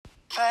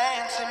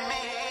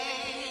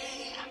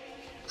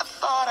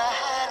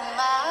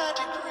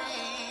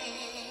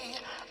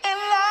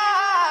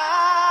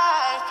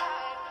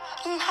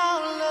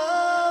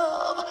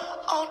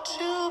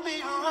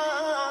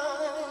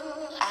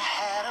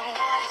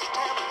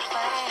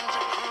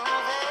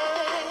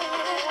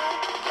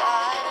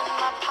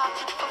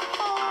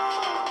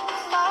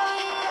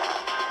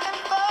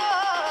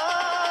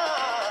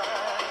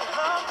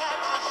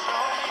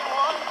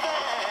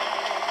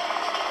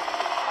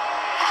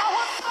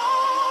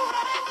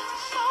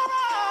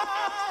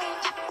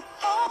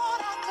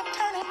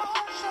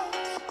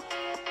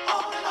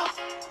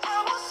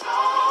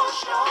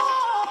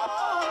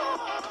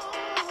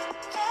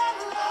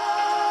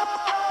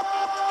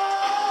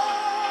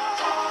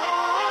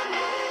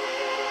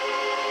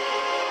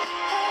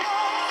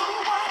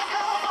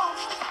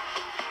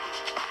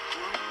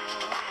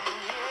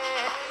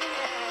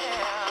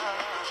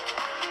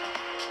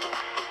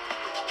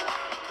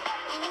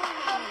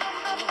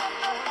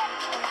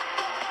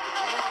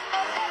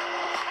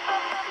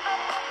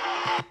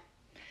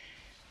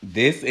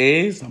This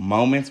is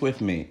Moments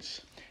with Mitch.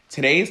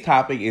 Today's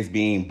topic is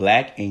being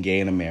black and gay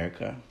in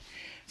America.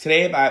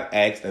 Today, I've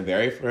asked a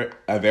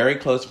very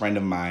close friend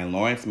of mine,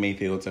 Lawrence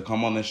Mayfield, to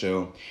come on the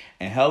show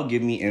and help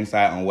give me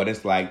insight on what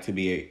it's like to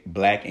be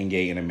black and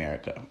gay in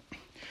America.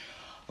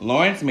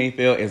 Lawrence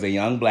Mayfield is a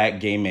young black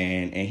gay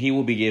man, and he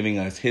will be giving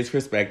us his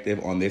perspective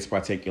on this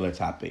particular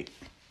topic,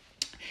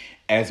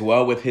 as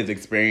well with his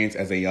experience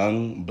as a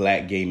young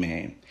black gay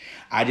man.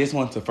 I just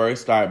want to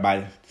first start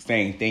by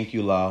saying thank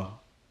you,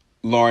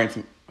 Lawrence,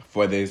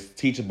 for this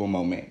teachable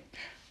moment.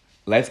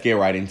 Let's get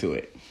right into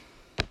it.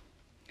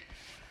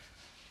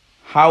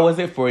 How was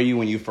it for you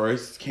when you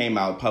first came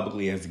out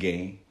publicly as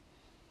gay?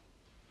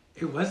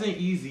 It wasn't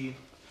easy.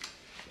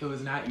 It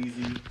was not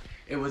easy.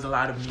 It was a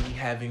lot of me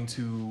having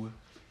to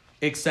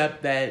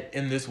accept that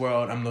in this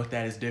world I'm looked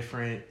at as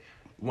different.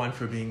 One,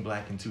 for being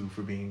black, and two,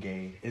 for being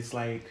gay. It's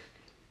like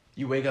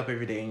you wake up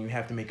every day and you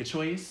have to make a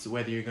choice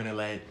whether you're going to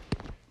let,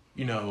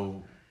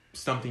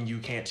 something you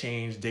can't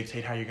change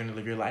dictate how you're going to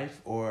live your life,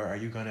 or are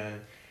you going to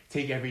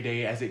take every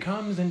day as it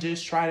comes and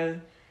just try to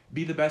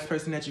be the best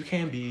person that you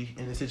can be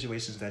in the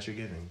situations that you're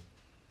given.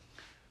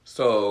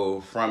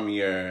 So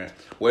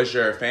was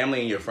your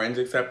family and your friends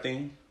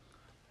accepting?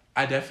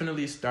 I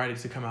definitely started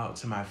to come out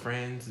to my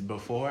friends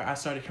before I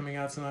started coming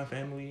out to my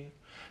family,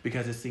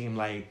 because it seemed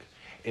like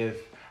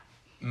if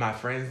my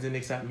friends didn't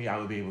accept me, I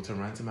would be able to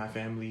run to my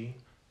family.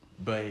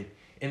 But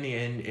in the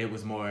end, it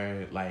was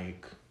more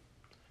like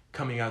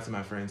coming out to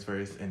my friends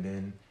first and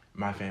then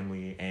my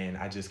family, and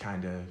I just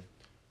kind of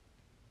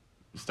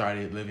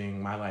started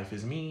living my life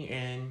as me,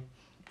 and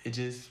it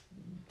just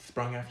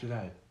sprung after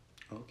that.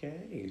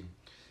 Okay.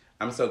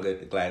 I'm so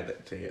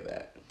glad to hear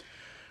that.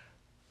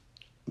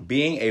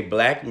 Being a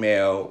black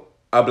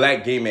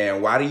gay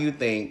man, why do you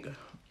think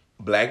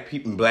black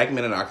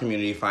men in our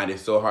community find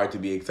it so hard to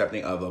be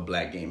accepting of a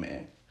black gay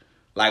man?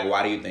 Like,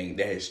 why do you think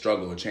they had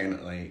struggled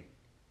channeling?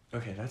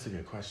 Okay, that's a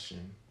good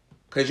question.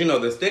 Because,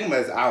 the stigma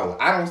is out.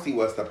 I don't see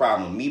what's the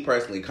problem. Me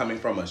personally, coming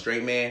from a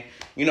straight man,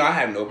 I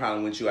have no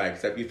problem with you. I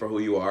accept you for who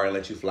you are and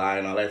let you fly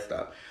and all that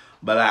stuff.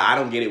 But I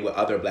don't get it with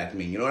other black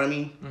men. You know what I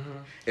mean? Mm-hmm.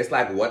 It's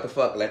like, what the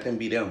fuck? Let them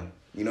be them.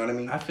 You know what I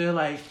mean? I feel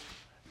like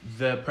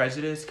the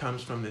prejudice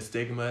comes from the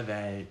stigma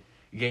that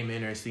gay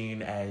men are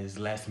seen as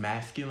less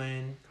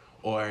masculine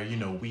or,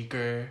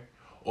 weaker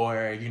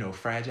or,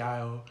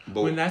 fragile.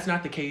 When that's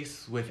not the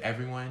case with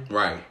everyone.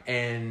 Right.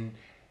 And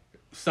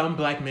some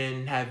black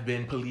men have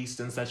been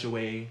policed in such a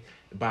way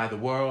by the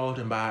world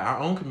and by our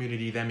own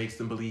community that makes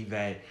them believe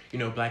that,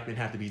 black men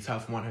have to be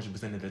tough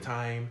 100% of the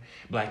time.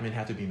 Black men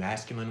have to be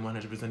masculine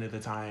 100% of the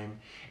time.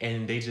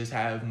 And they just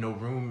have no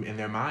room in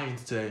their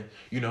minds to,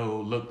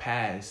 look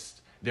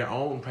past their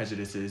own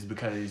prejudices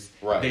because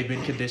they've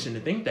been conditioned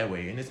to think that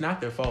way. And it's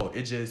not their fault.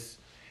 It just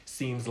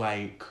seems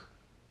like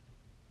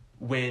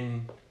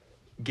when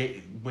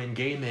gay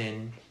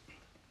men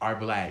are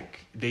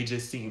black, they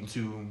just seem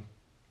to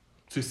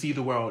see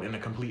the world in a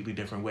completely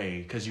different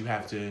way, because you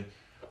have to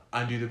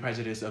undo the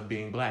prejudice of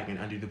being black and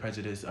undo the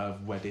prejudice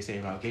of what they say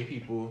about gay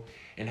people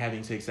and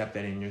having to accept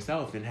that in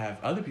yourself and have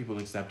other people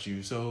accept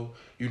you. So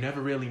you never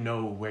really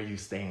know where you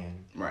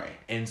stand. Right.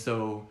 And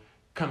so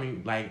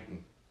coming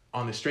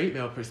on the straight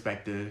male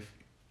perspective,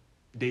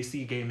 they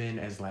see gay men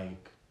as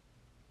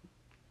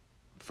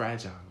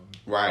fragile.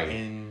 Right.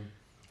 And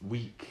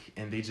weak,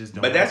 and they just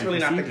don't. But that's really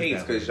not the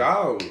case, because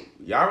y'all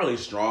really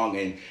strong,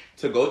 and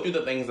to go through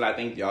the things that I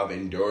think y'all have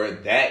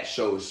endured, that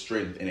shows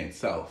strength in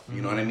itself.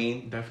 You know what I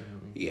mean? Definitely.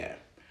 Yeah.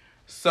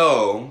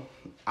 So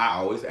I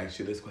always ask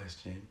you this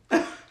question: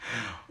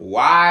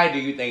 why do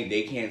you think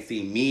they can't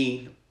see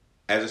me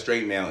as a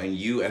straight male and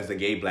you as a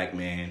gay black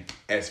man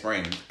as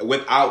friends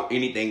without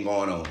anything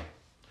going on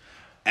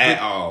at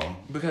all?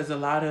 Because a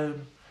lot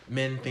of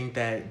men think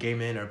that gay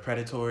men are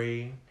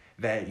predatory,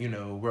 that,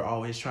 we're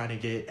always trying to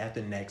get at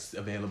the next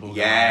available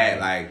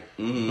guy.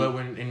 Mm-hmm. But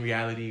when in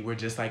reality, we're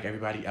just like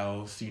everybody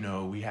else.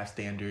 We have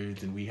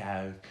standards and we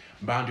have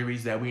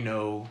boundaries that we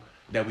know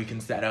that we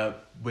can set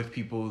up with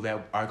people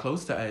that are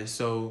close to us.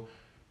 So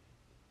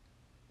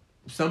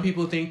some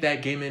people think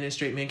that gay men and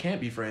straight men can't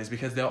be friends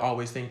because they'll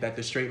always think that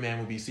the straight man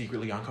will be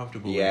secretly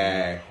uncomfortable with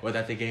you, or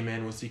that the gay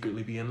man will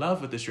secretly be in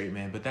love with the straight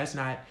man. But that's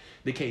not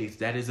the case.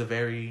 That is a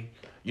very,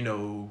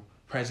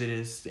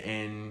 prejudiced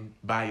and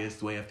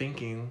biased way of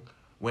thinking,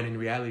 when in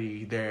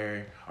reality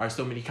there are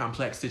so many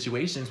complex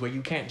situations where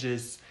you can't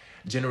just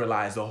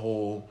generalize a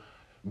whole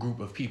group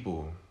of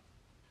people.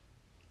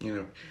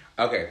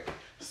 Okay.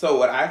 So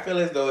what I feel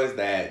as though is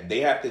that they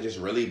have to just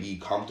really be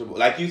comfortable.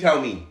 Like you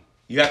tell me,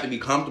 you have to be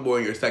comfortable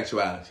in your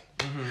sexuality.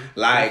 Mm-hmm.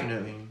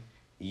 Definitely.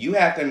 You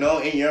have to know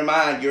in your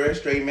mind you're a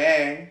straight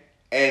man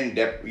and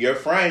that your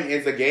friend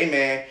is a gay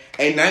man.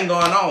 Ain't nothing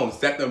going on.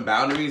 Set them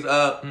boundaries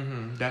up.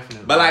 Mm-hmm.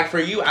 Definitely. But for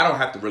you, I don't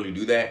have to really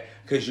do that,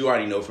 because you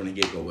already know from the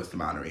get-go what's the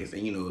boundaries.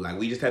 And,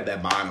 we just have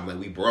that bond of,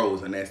 we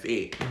bros, and that's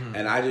it. Mm-hmm.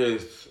 And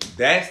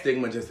that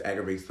stigma just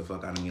aggravates the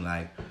fuck out of me.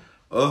 I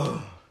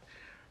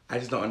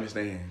just don't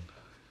understand.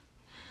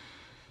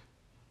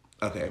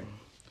 Okay.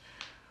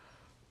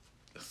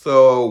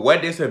 So,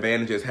 what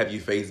disadvantages have you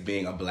faced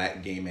being a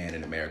black gay man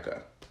in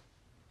America?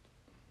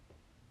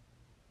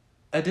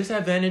 A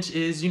disadvantage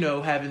is,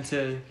 having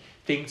to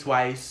think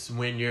twice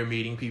when you're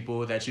meeting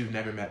people that you've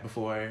never met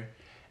before.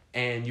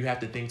 And you have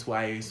to think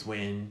twice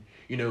when,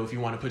 if you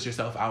want to put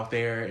yourself out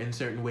there in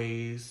certain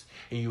ways.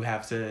 And you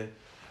have to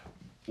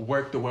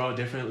work the world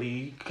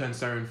differently,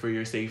 concerned for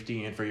your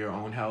safety and for your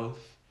own health.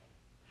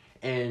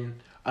 And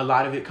a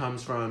lot of it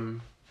comes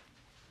from,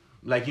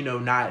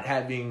 not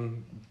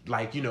having,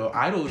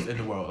 idols in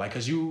the world.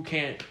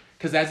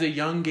 Because as a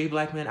young gay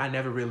black man, I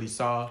never really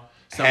saw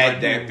someone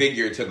had that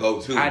figure to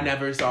go to. I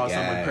never saw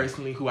someone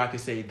personally who I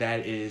could say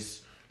that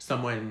is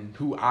someone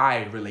who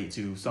I relate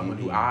to, someone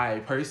who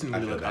I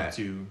personally look up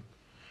to.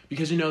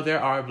 Because,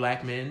 there are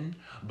black men,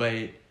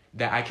 but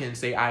that I can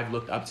say I've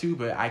looked up to,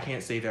 but I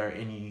can't say there are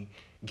any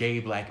gay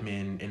black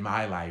men in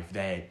my life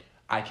that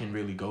I can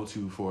really go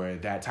to for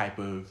that type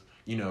of,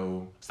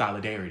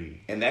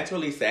 solidarity. And that's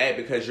really sad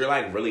because you're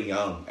really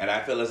young. And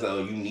I feel as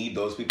though you need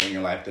those people in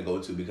your life to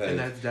go to because... And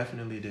that's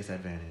definitely a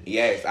disadvantage.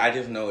 Yes, I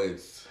just know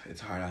it's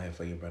hard out here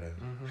for you, brother.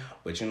 Mm-hmm.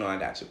 But I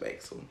got your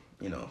back, so,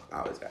 I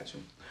always got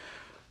you.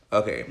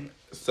 Okay,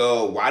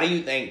 so why do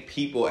you think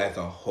people as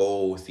a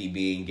whole see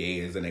being gay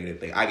as a negative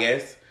thing? I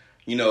guess,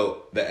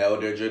 the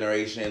elder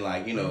generation,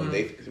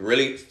 they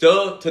really,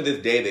 still to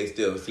this day, they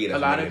still see it as a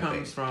negative thing. A lot of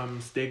comes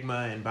from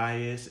stigma and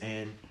bias,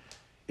 and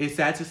it's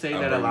sad to say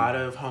that a lot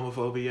of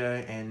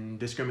homophobia and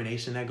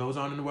discrimination that goes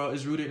on in the world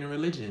is rooted in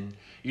religion.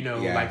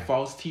 Like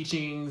false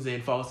teachings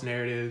and false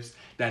narratives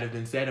that have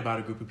been said about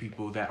a group of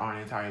people that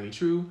aren't entirely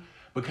true,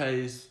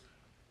 because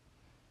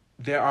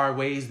there are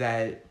ways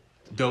that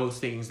those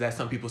things that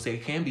some people say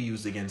can be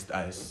used against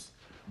us.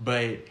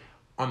 But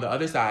on the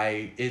other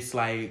side, it's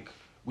like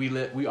we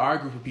are a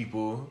group of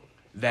people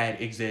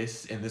that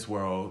exists in this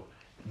world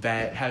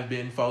that have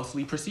been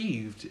falsely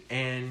perceived.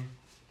 And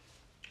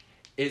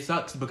it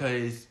sucks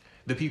because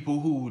the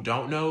people who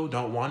don't know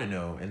don't want to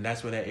know. And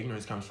that's where that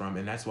ignorance comes from.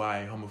 And that's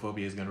why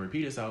homophobia is going to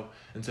repeat itself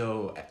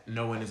until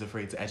no one is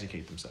afraid to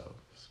educate themselves.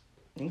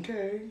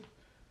 Okay.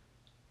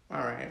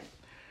 All right.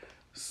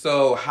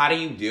 So how do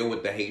you deal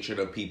with the hatred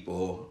of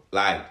people?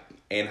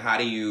 And how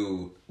do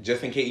you,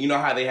 just in case,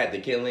 how they had the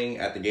killing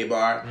at the gay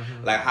bar?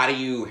 Mm-hmm. How do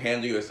you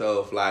handle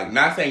yourself?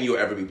 Not saying you'll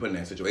ever be put in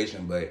that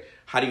situation, but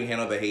how do you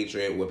handle the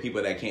hatred with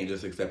people that can't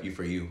just accept you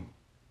for you?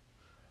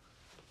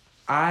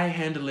 I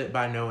handle it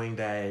by knowing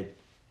that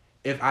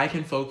if I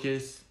can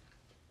focus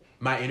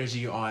my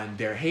energy on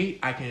their hate,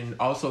 I can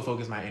also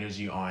focus my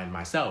energy on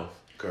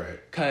myself.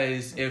 Correct.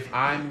 Because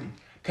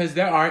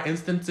there are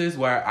instances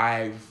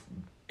where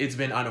it's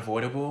been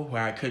unavoidable,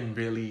 where I couldn't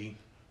really,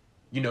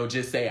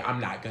 just say I'm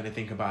not going to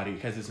think about it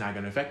because it's not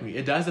going to affect me.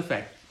 It does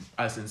affect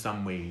us in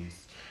some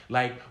ways.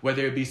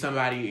 Whether it be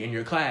somebody in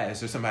your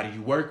class or somebody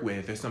you work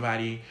with or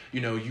somebody,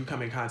 you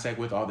come in contact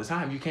with all the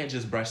time. You can't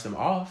just brush them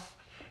off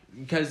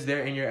because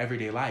they're in your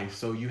everyday life.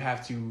 So you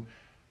have to,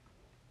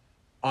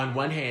 on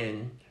one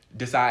hand,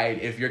 decide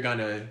if you're going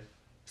to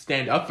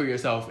stand up for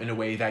yourself in a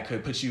way that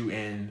could put you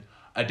in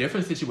a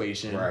different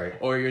situation, right,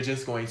 or you're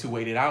just going to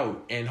wait it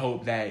out and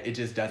hope that it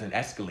just doesn't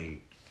escalate.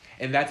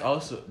 And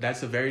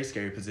that's a very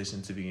scary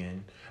position to be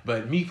in.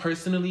 But me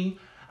personally,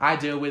 I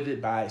deal with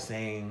it by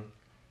saying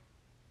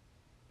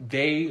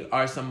they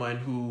are someone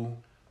who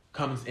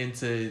comes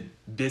into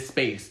this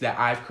space that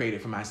I've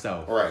created for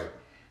myself. Right.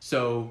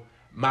 So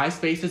my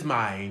space is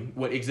mine.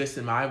 What exists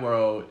in my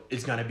world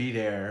is going to be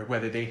there,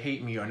 whether they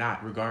hate me or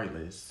not,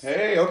 regardless.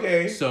 Hey,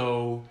 okay.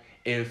 So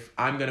if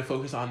I'm going to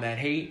focus on that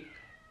hate,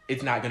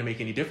 it's not going to make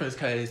any difference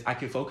because I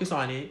can focus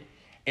on it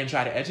and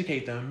try to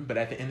educate them. But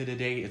at the end of the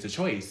day, it's a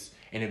choice.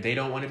 And if they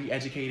don't want to be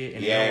educated,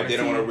 and if they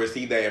don't want to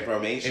receive that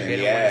information, if they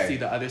don't want to see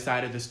the other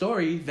side of the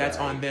story, that's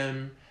on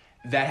them.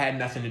 That had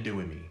nothing to do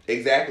with me.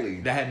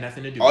 Exactly. That had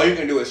nothing to do all with me. All you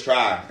can do is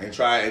try and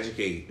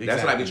educate. Exactly.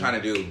 That's what I be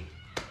trying to do.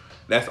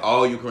 That's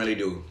all you can really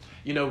do.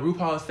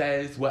 RuPaul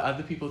says, what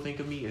other people think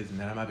of me is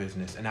none of my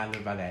business. And I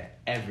live by that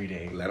every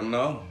day. Let them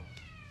know.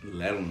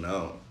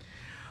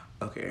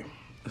 Okay.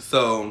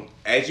 So,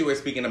 as you were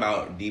speaking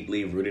about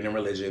deeply rooted in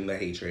religion, the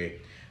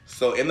hatred.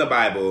 So, in the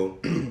Bible,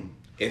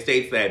 it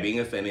states that being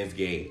a sin is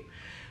gay.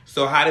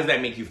 So, how does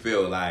that make you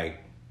feel?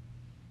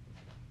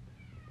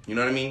 You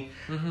know what I mean?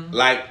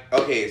 Mm-hmm.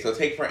 Okay, so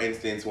take for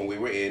instance, when we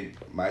were in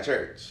my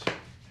church,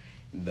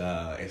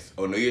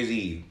 on New Year's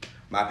Eve,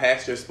 my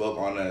pastor spoke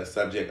on the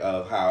subject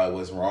of how it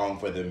was wrong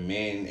for the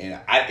men,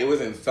 and it was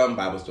in some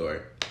Bible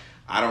story.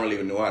 I don't really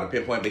even know how to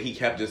pinpoint, but he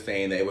kept just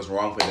saying that it was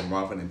wrong for them.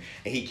 And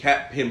he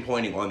kept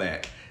pinpointing on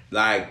that.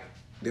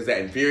 Does that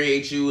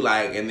infuriate you?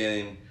 And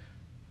then,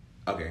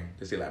 okay,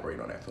 just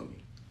elaborate on that for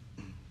me.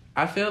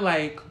 I feel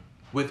like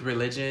with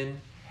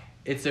religion,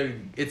 it's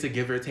a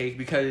give or take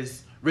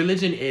because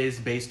religion is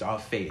based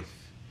off faith.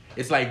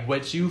 It's like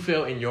what you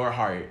feel in your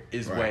heart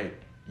is right. What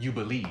you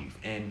believe.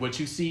 And what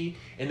you see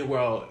in the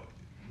world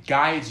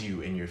guides you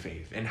in your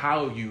faith. And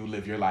how you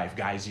live your life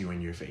guides you in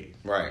your faith.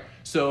 Right.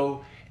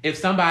 So if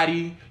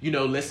somebody,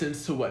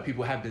 listens to what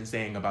people have been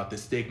saying about the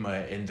stigma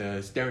and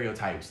the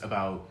stereotypes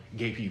about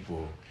gay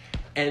people,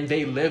 and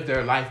they live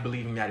their life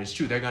believing that it's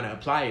true, they're going to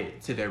apply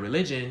it to their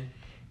religion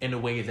in a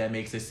way that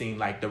makes it seem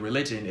like the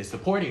religion is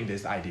supporting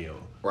this ideal.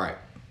 Right.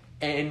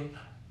 And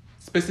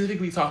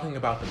specifically talking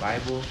about the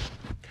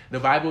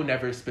Bible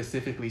never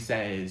specifically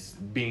says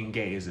being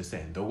gay is a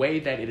sin. The way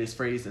that it is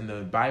phrased in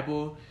the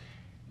Bible,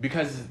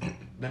 because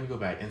let me go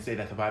back and say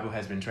that the Bible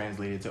has been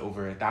translated to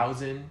over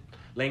 1,000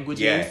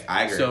 languages. Yes,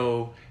 I agree.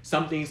 So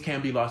some things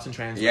can be lost in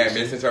translation.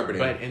 Yeah, misinterpreted.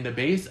 But in the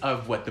base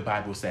of what the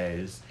Bible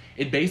says,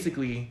 it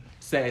basically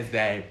says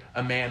that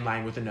a man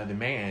lying with another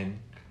man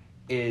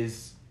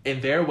is,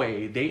 in their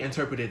way, they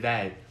interpreted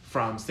that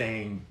from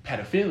saying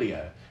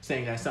pedophilia,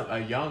 saying that a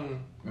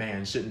young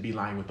man shouldn't be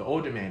lying with the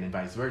older man and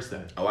vice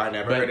versa. Oh, I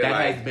never But heard it that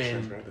like has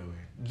been,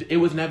 it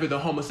was never the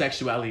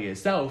homosexuality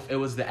itself. It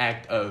was the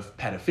act of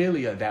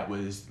pedophilia that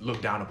was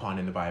looked down upon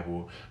in the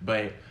Bible.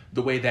 But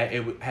the way that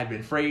it had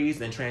been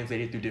phrased and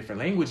translated through different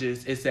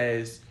languages, it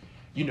says,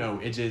 you know,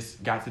 it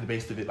just got to the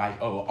base of it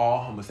like, oh,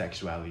 all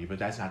homosexuality. But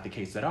that's not the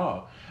case at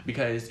all.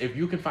 Because if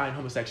you can find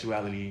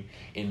homosexuality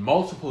in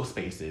multiple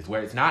spaces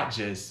where it's not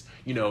just,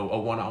 you know, a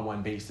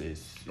one-on-one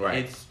basis,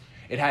 right,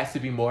 it has to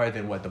be more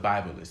than what the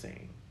Bible is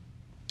saying.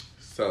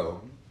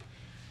 So,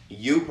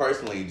 you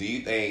personally, do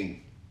you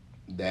think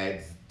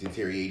that's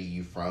deteriorated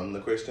you from the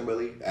Christian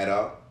belief at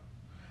all?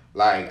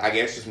 Like, I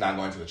guess just not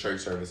going to the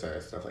church service or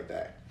stuff like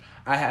that.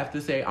 I have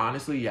to say,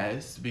 honestly,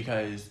 yes,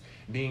 because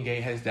being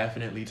gay has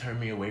definitely turned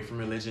me away from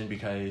religion,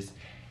 because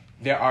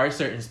there are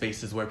certain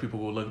spaces where people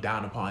will look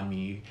down upon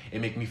me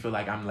and make me feel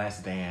like I'm less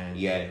than.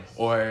 Yes.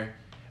 Or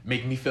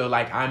make me feel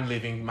like I'm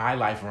living my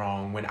life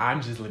wrong when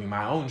I'm just living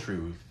my own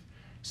truth.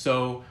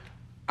 So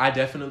I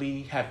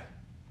definitely have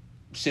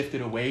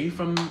shifted away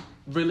from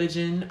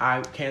religion.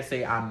 I can't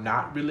say I'm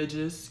not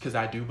religious, because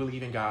I do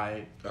believe in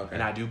God. Okay.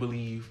 And I do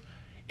believe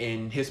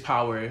in his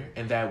power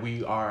and that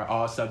we are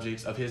all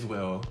subjects of his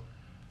will.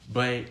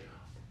 But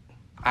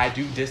I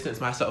do distance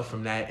myself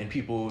from that and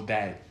people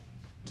that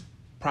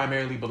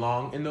primarily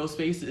belong in those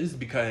spaces,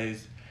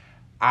 because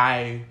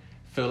I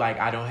feel like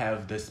I don't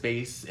have the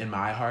space in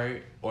my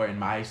heart or in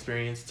my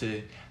experience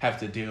to have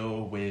to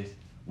deal with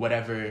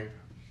whatever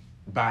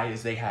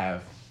bias they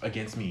have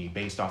against me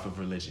based off of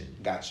religion.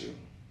 Got you.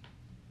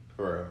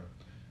 For real.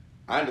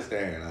 I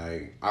understand.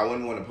 Like, I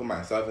wouldn't want to put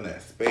myself in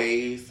that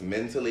space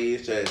mentally.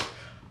 It's just,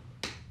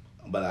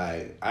 but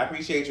like, I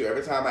appreciate you.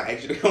 Every time I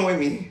ask you to come with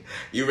me,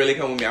 you really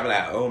come with me. I'm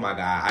like, oh my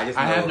God.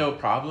 I have no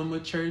problem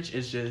with church.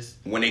 It's just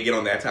when they get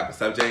on that type of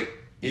subject,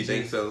 you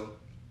think so?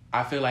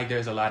 I feel like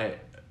there's a lot of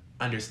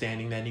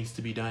understanding that needs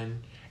to be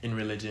done in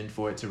religion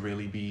for it to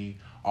really be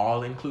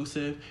all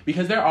inclusive,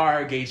 because there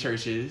are gay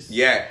churches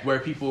where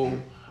people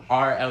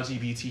are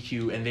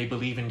LGBTQ and they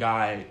believe in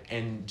God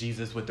and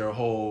Jesus with their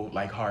whole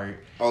like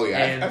heart. Oh yeah,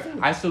 and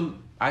I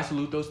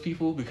salute those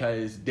people,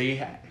 because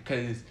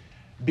because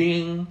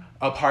being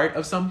a part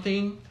of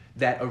something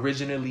that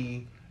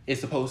originally is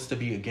supposed to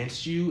be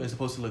against you and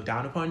supposed to look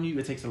down upon you,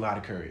 it takes a lot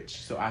of courage.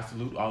 So I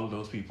salute all of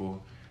those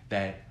people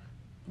that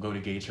go to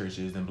gay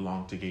churches and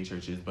belong to gay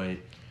churches. But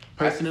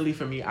personally,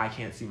 for me, I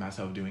can't see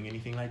myself doing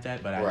anything like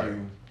that, but I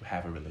do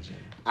have a religion.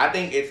 I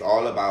think it's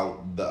all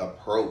about the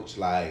approach,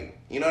 like,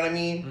 you know what I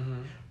mean?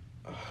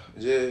 Mm-hmm.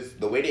 Just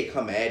the way they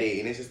come at it,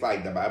 and it's just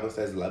like the Bible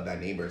says, love thy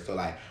neighbor. So,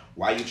 like,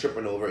 why you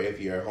tripping over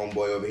if your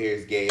homeboy over here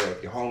is gay or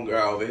if your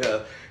homegirl over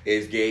here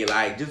is gay?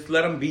 Like, just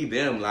let them be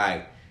them,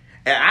 like.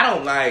 And I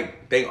don't,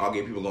 like, think all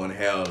gay people going to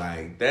hell.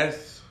 Like,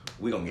 that's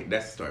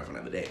a story for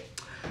another day.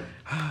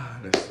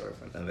 That's a story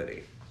for another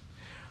day.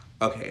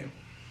 Okay.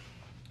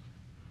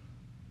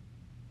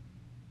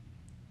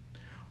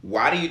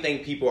 Why do you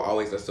think people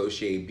always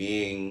associate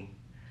being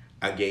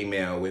a gay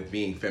male with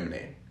being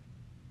feminine?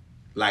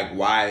 Like,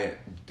 why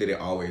did it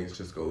always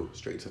just go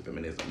straight to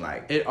feminism?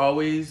 Like, it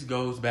always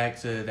goes back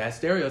to that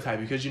stereotype,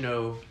 because, you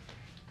know,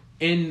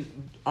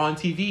 on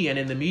TV and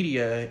in the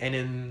media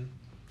and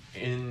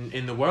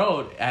in the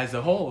world as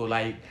a whole,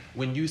 like,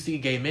 when you see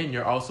gay men,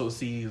 you also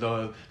see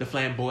the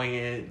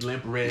flamboyant,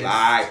 limp wrist.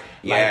 yeah.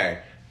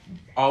 Like,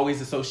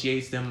 always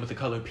associates them with the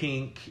color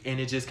pink, and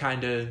it just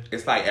kind of...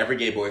 It's like every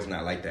gay boy is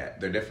not like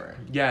that. They're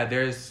different. Yeah,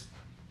 there's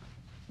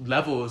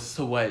levels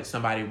to what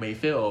somebody may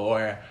feel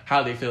or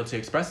how they feel to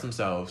express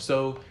themselves.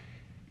 So,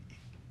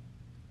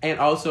 and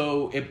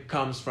also it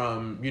comes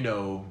from, you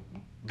know,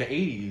 the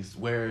 80s,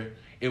 where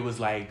it was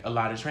like a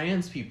lot of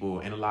trans people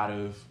and a lot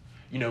of,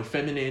 you know,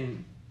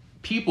 feminine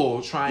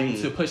people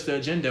trying to push the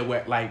agenda,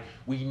 where like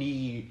we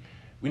need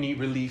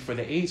relief for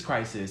the AIDS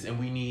crisis, and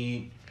we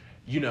need,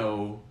 you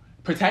know,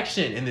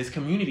 protection in this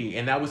community,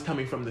 and that was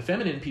coming from the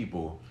feminine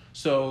people.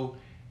 So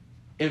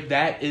if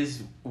that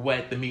is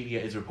what the media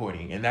is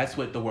reporting and that's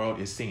what the world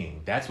is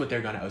seeing, that's what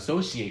they're going to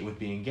associate with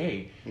being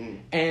gay.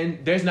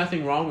 And there's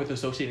nothing wrong with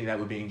associating that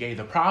with being gay.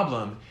 The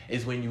problem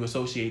is when you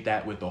associate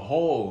that with the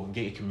whole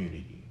gay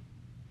community.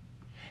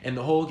 And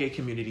the whole gay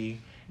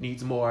community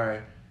needs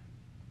more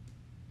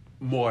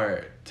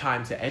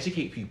time to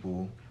educate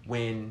people,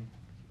 when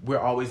we're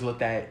always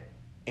looked at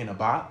in a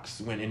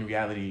box, when in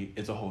reality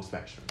it's a whole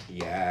spectrum.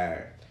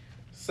 Yeah.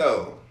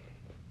 So,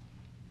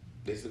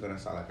 this is going to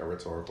sound like a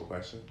rhetorical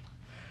question.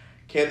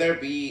 Can there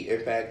be, in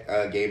fact,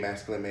 a gay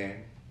masculine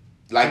man?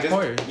 Like, of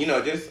course.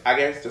 just, I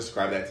guess,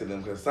 describe that to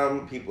them. Because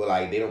some people,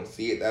 like, they don't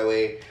see it that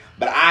way.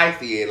 But I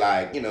see it,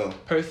 like,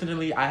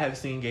 Personally, I have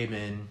seen gay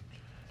men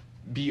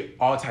be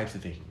all types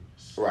of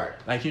things. Right.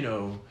 Like,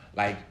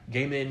 like,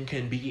 gay men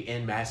can be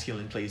in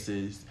masculine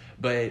places.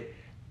 But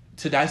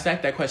to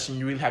dissect that question,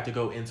 you really have to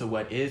go into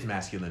what is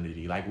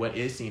masculinity. Like, what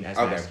is seen as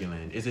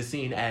masculine? Is it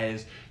seen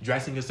as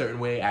dressing a certain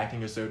way,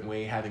 acting a certain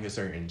way, having a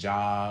certain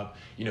job,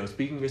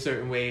 speaking a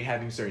certain way,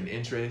 having certain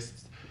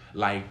interests?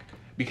 Like,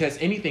 because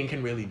anything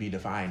can really be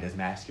defined as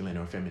masculine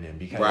or feminine,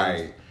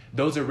 because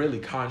those are really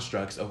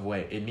constructs of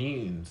what it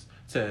means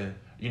to,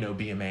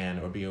 be a man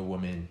or be a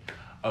woman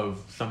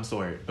of some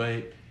sort.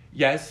 But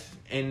yes,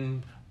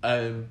 in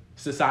a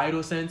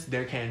societal sense,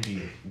 there can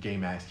be gay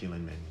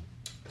masculine men.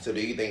 So do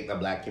you think the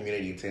Black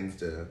community tends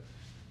to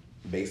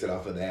base it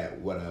off of that,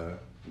 what a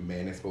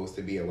man is supposed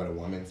to be or what a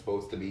woman's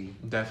supposed to be?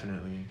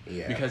 Definitely.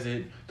 Yeah. Because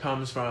it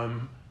comes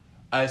from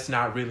us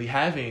not really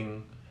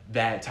having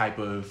that type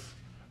of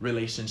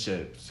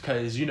relationships.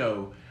 Because,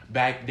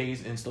 back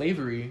days in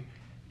slavery,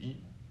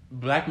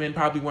 Black men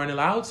probably weren't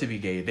allowed to be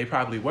gay. They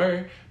probably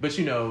were. But,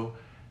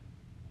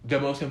 the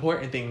most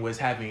important thing was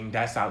having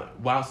that solid,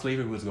 while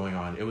slavery was going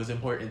on, it was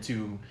important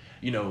to,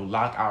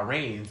 lock our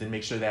reins and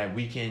make sure that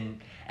we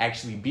can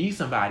actually be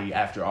somebody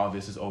after all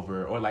this is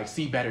over, or like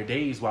see better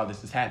days while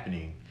this is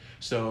happening.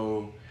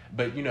 So,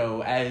 but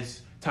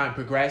as time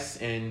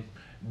progressed and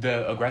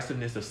the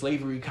aggressiveness of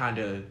slavery kind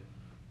of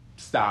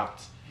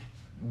stopped,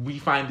 we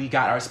finally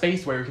got our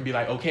space where we can be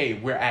like, okay,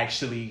 we're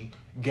actually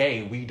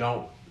gay. We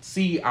don't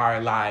see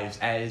our lives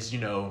as,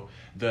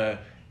 the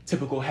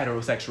typical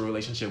heterosexual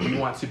relationship. We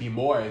want to be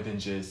more than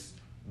just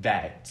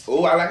that.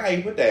 Oh, I like how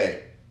you put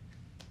that.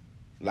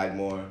 Like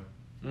more.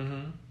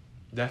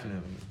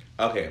 Definitely.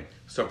 Okay,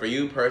 so for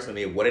you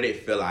personally, what did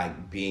it feel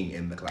like being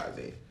in the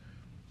closet?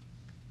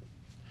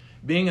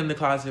 Being in the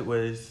closet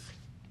was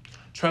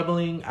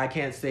troubling. I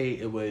can't say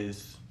it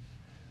was...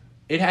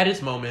 It had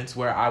its moments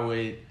where I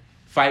would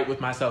fight with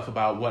myself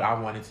about what I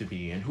wanted to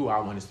be and who I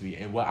wanted to be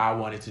and what I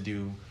wanted to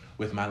do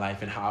with my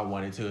life and how I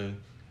wanted to...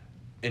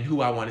 and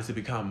who I wanted to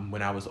become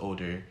when I was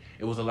older.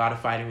 It was a lot of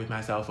fighting with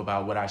myself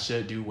about what I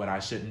should do, what I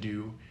shouldn't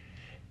do.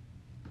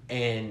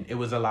 And it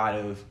was a lot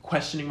of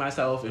questioning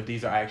myself if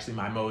these are actually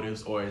my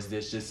motives, or is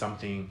this just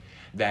something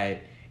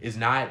that is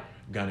not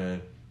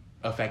gonna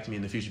affect me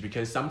in the future.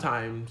 Because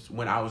sometimes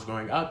when I was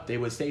growing up, they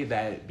would say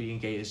that being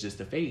gay is just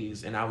a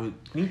phase, and I would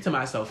think to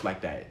myself like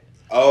that.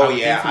 Oh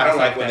yeah, I don't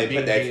like when they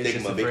put that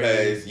stigma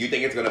because you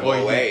think it's gonna go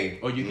away.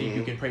 Or you think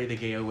you can pray the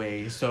gay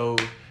away. So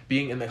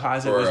being in the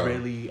closet was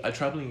really a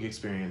troubling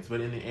experience.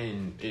 But in the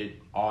end,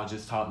 it all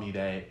just taught me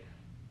that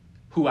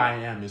who I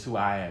am is who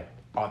I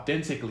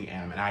authentically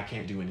am, and I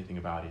can't do anything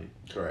about it.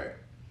 Correct.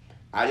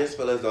 I just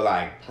feel as though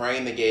like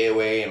praying the gay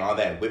away and all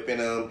that whipping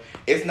them,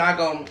 it's not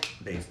gonna.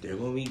 They still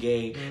gonna be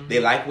gay. Mm-hmm. They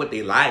like what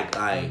they like.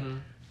 Like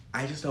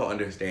I just don't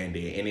understand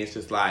it, and it's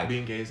just like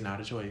being gay is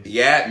not a choice.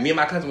 Yeah, me and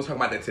my cousin was talking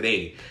about that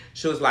today.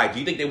 She was like, "Do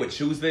you think they would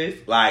choose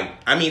this? Like,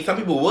 I mean, some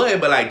people would,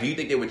 but like, do you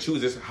think they would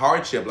choose this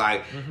hardship?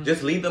 Like,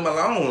 just leave them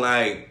alone,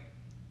 like."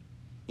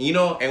 You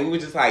know, and we were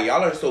just like,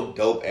 y'all are so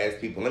dope as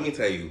people. Let me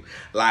tell you.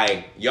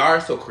 Like, y'all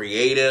are so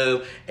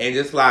creative and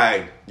just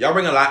like, y'all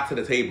bring a lot to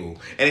the table.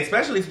 And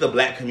especially to the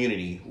Black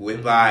community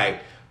with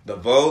like the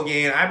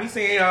voguing. I be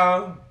seeing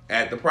y'all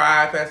at the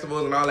Pride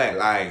festivals and all that.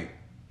 Like,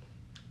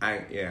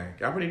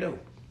 y'all pretty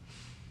dope.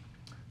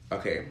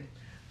 Okay.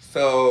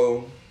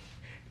 So,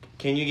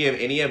 can you give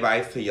any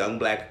advice to young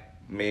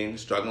Black men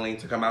struggling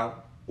to come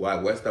out?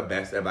 What's the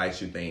best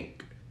advice you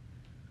think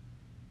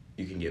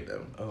you can give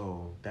them?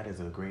 Oh, that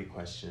is a great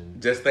question.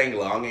 Just think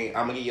long. I'm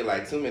gonna give you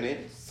like 2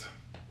 minutes.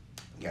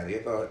 Gather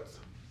your thoughts.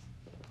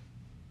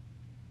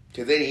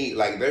 Cause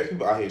there's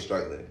people out here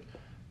struggling.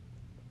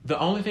 The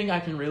only thing I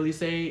can really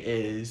say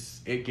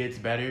is it gets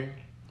better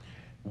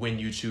when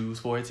you choose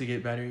for it to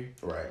get better.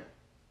 Right.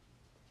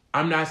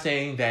 I'm not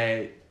saying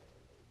that.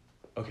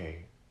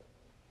 Okay,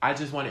 I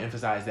just want to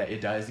emphasize that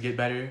it does get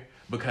better,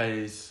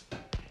 because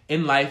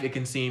in life it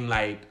can seem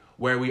like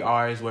where we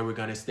are is where we're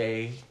gonna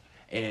stay.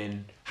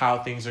 And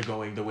how things are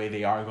going the way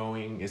they are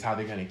going is how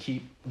they're going to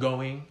keep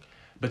going.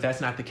 But that's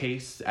not the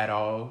case at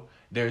all.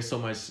 There's so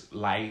much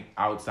light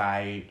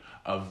outside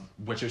of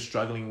what you're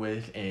struggling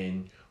with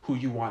and who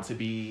you want to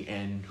be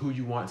and who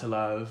you want to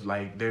love.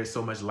 Like, there's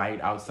so much light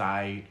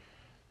outside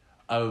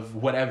of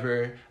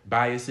whatever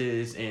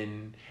biases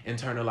and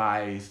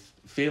internalized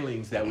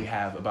feelings that we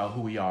have about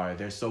who we are.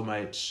 There's so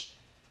much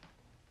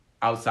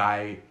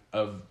outside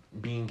of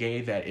being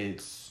gay that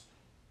it's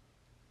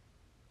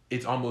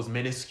almost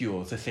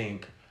minuscule to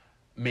think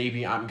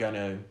maybe I'm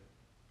gonna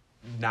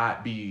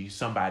not be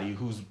somebody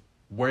who's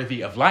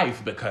worthy of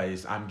life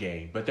because I'm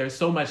gay. But there's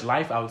so much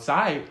life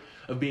outside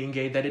of being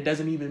gay that it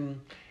doesn't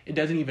even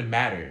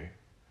matter.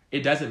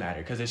 It doesn't matter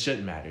because it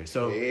shouldn't matter.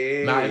 So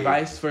my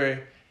advice for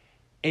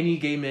any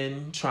gay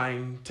men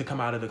trying to come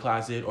out of the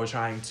closet or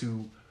trying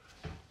to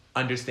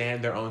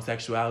understand their own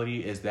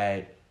sexuality is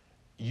that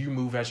you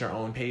move at your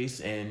own pace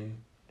and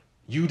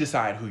you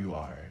decide who you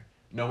are.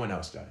 No one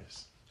else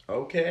does.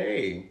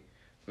 Okay.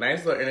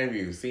 Nice little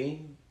interview,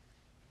 see?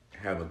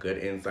 have a good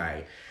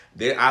insight.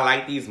 I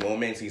like these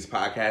moments, these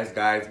podcasts,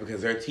 guys,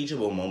 because they're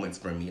teachable moments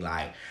for me.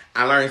 Like,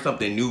 I learn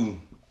something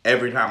new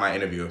every time I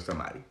interview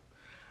somebody.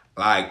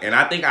 Like, and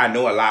I think I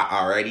know a lot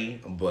already,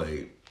 but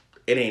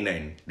it ain't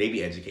nothing. They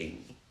be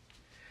educating me.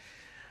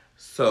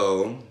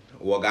 So,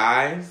 well,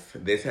 guys,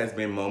 this has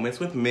been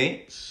Moments with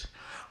Mitch.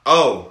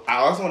 Oh, I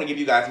also want to give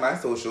you guys my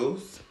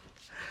socials.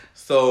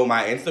 So,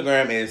 my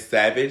Instagram is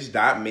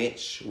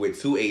savage.mitch with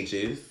 2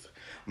 H's.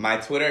 My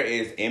Twitter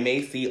is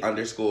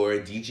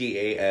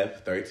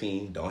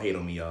MAC_DGAF13. Don't hate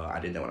on me, y'all. I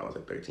did that when I was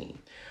like 13.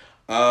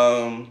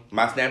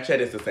 My Snapchat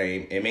is the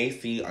same,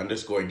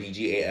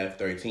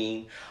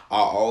 MAC_DGAF13.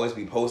 I'll always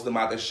be posting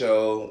about the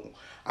show.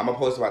 I'm going to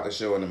post about the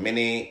show in a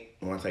minute.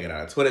 Once I get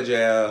out of Twitter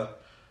jail.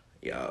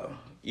 Yo,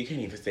 you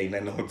can't even say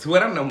nothing on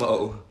Twitter no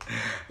more.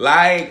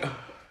 Like,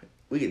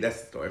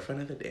 that's a story for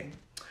another day.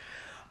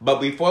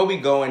 But before we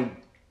go and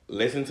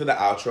listen to the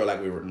outro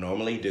like we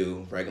regularly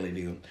do,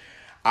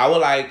 I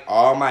would like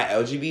all my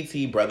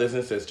LGBT brothers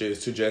and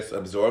sisters to just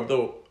absorb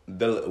the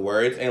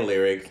words and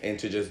lyrics and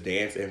to just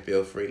dance and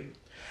feel free.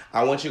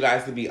 I want you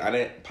guys to be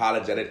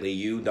unapologetically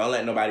you. Don't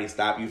let nobody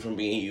stop you from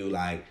being you.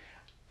 Like,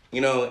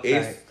 you know,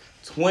 it's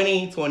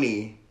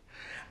 2020.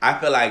 I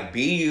feel like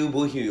be you,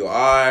 boo who you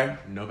are.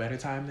 No better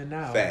time than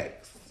now.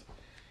 Facts.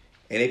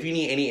 And if you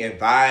need any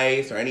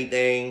advice or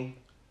anything,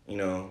 you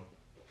know,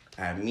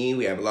 I have me,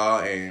 we have Law,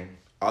 and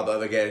all the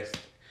other guests.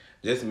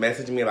 Just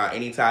message me about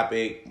any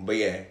topic. But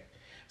yeah.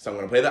 So I'm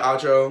going to play the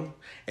outro.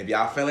 If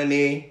y'all feeling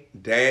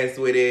it, dance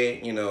with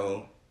it, you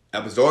know,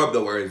 absorb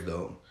the words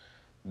though.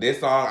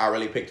 This song I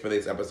really picked for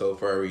this episode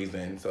for a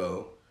reason.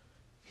 So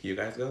here you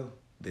guys go.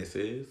 This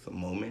is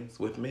Moments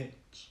with Mitch.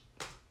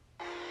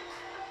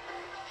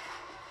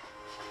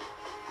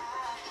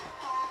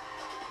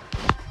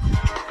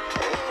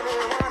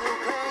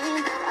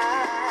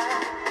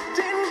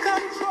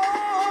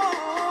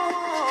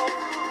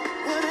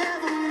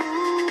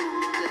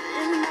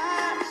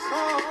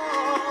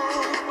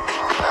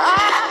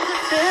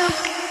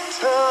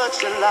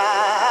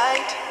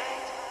 Light,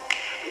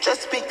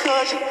 just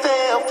because you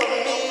fell for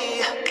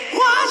me.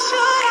 Why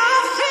should I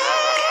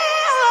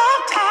feel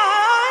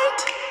uptight?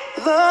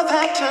 Love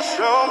had to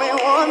show me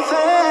one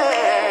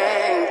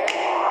thing.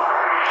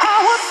 I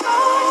was so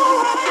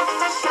right,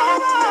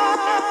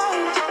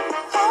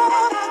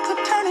 thought I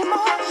could turn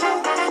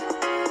emotions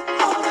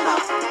on and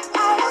off. I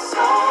was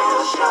so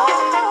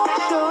sure that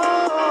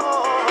love.